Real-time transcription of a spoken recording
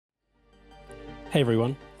Hey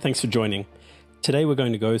everyone, thanks for joining. Today we're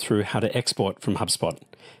going to go through how to export from HubSpot.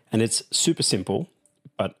 And it's super simple,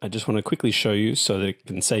 but I just want to quickly show you so that it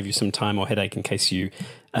can save you some time or headache in case you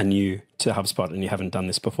are new to HubSpot and you haven't done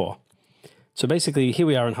this before. So basically, here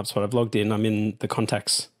we are in HubSpot. I've logged in, I'm in the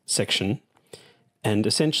contacts section. And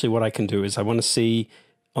essentially what I can do is I want to see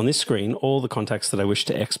on this screen all the contacts that I wish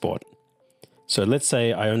to export. So let's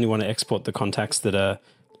say I only want to export the contacts that are,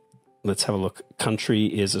 let's have a look, country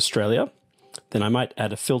is Australia. Then I might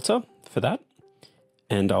add a filter for that.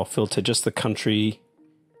 And I'll filter just the country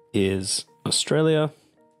is Australia,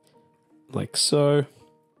 like so.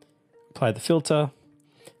 Apply the filter.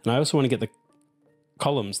 And I also want to get the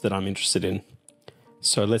columns that I'm interested in.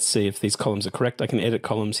 So let's see if these columns are correct. I can edit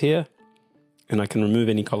columns here, and I can remove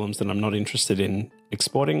any columns that I'm not interested in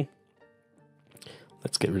exporting.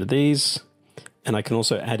 Let's get rid of these. And I can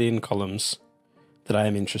also add in columns that I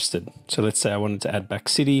am interested. So let's say I wanted to add back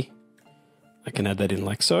city. I can add that in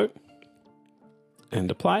like so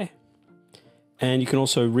and apply. And you can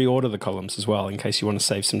also reorder the columns as well in case you want to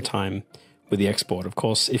save some time with the export. Of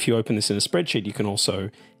course, if you open this in a spreadsheet, you can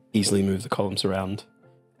also easily move the columns around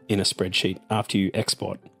in a spreadsheet after you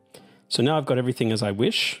export. So now I've got everything as I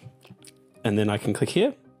wish. And then I can click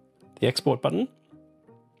here, the export button,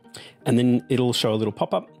 and then it'll show a little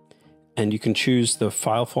pop-up and you can choose the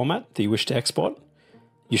file format that you wish to export.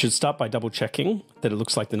 You should start by double checking that it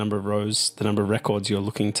looks like the number of rows, the number of records you're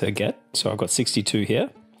looking to get. So I've got 62 here.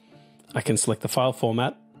 I can select the file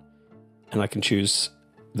format and I can choose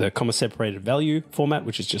the comma separated value format,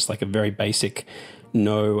 which is just like a very basic,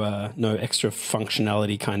 no extra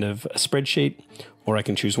functionality kind of a spreadsheet, or I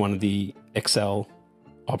can choose one of the Excel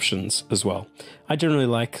options as well. I generally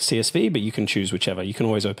like CSV, but you can choose whichever. You can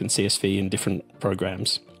always open CSV in different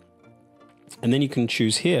programs. And then you can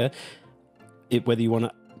choose here whether you want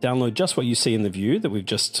to download just what you see in the view that we've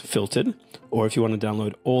just filtered, or if you want to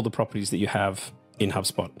download all the properties that you have in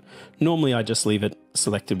HubSpot. Normally I just leave it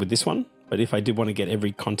selected with this one, but if I did want to get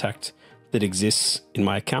every contact that exists in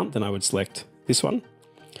my account, then I would select this one.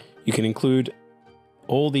 You can include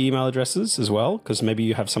all the email addresses as well, because maybe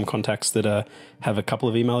you have some contacts that have a couple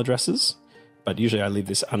of email addresses, but usually I leave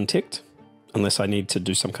this unticked unless I need to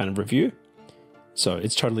do some kind of review. So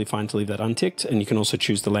it's totally fine to leave that unticked, and you can also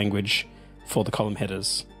choose the language for the column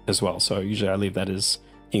headers as well. So usually I leave that as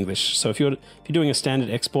English. So if you're doing a standard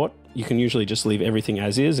export, you can usually just leave everything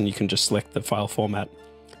as is, and you can just select the file format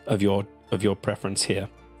of your preference here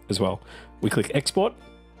as well. We click export,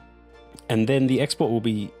 and then the export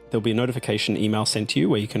there'll be a notification email sent to you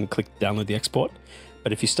where you can click download the export.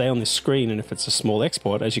 But if you stay on this screen and if it's a small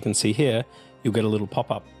export, as you can see here, you'll get a little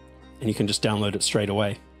pop-up and you can just download it straight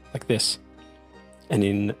away like this. And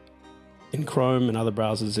in Chrome and other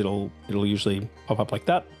browsers, it'll usually pop up like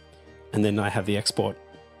that. And then I have the export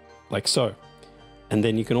like so. And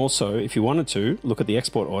then you can also, if you wanted to, look at the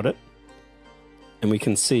export audit, and we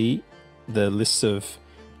can see the lists of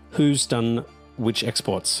who's done which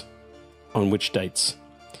exports on which dates.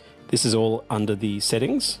 This is all under the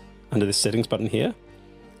settings, under this settings button here.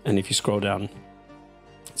 And if you scroll down,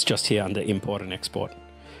 it's just here under import and export.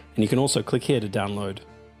 And you can also click here to download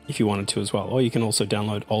if you wanted to as well, or you can also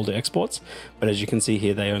download older exports, but as you can see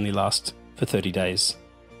here, they only last for 30 days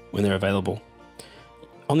when they're available.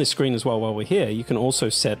 On this screen as well, while we're here, you can also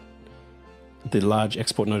set the large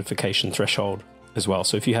export notification threshold as well.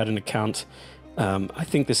 So if you had an account, I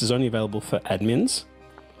think this is only available for admins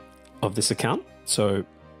of this account. So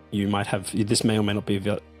you might have, this may or may not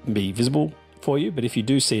be visible for you, but if you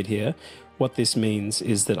do see it here, what this means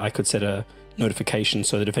is that I could set a notification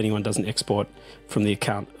so that if anyone doesn't export from the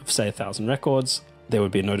account of say 1,000 records, there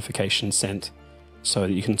would be a notification sent so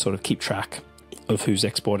that you can sort of keep track of who's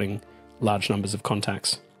exporting large numbers of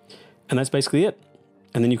contacts. And that's basically it.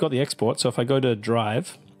 And then you've got the export. So if I go to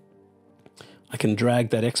Drive, I can drag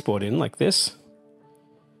that export in like this,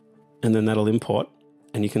 and then that'll import.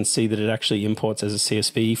 And you can see that it actually imports as a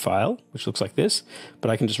CSV file, which looks like this,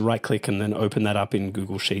 but I can just right click and then open that up in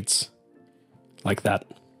Google Sheets like that.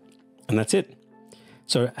 And that's it.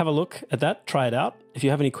 So have a look at that, try it out. If you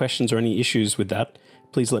have any questions or any issues with that,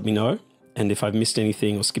 please let me know. And if I've missed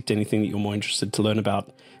anything or skipped anything that you're more interested to learn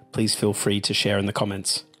about, please feel free to share in the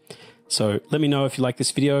comments. So let me know if you like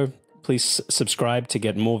this video. Please subscribe to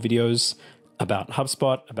get more videos about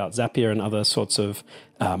HubSpot, about Zapier, and other sorts of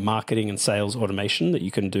marketing and sales automation that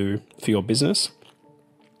you can do for your business.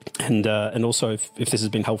 And also, if this has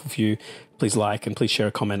been helpful for you, please like and please share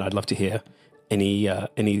a comment. I'd love to hear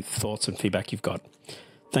any thoughts and feedback you've got.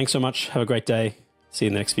 Thanks so much. Have a great day. See you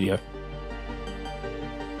in the next video.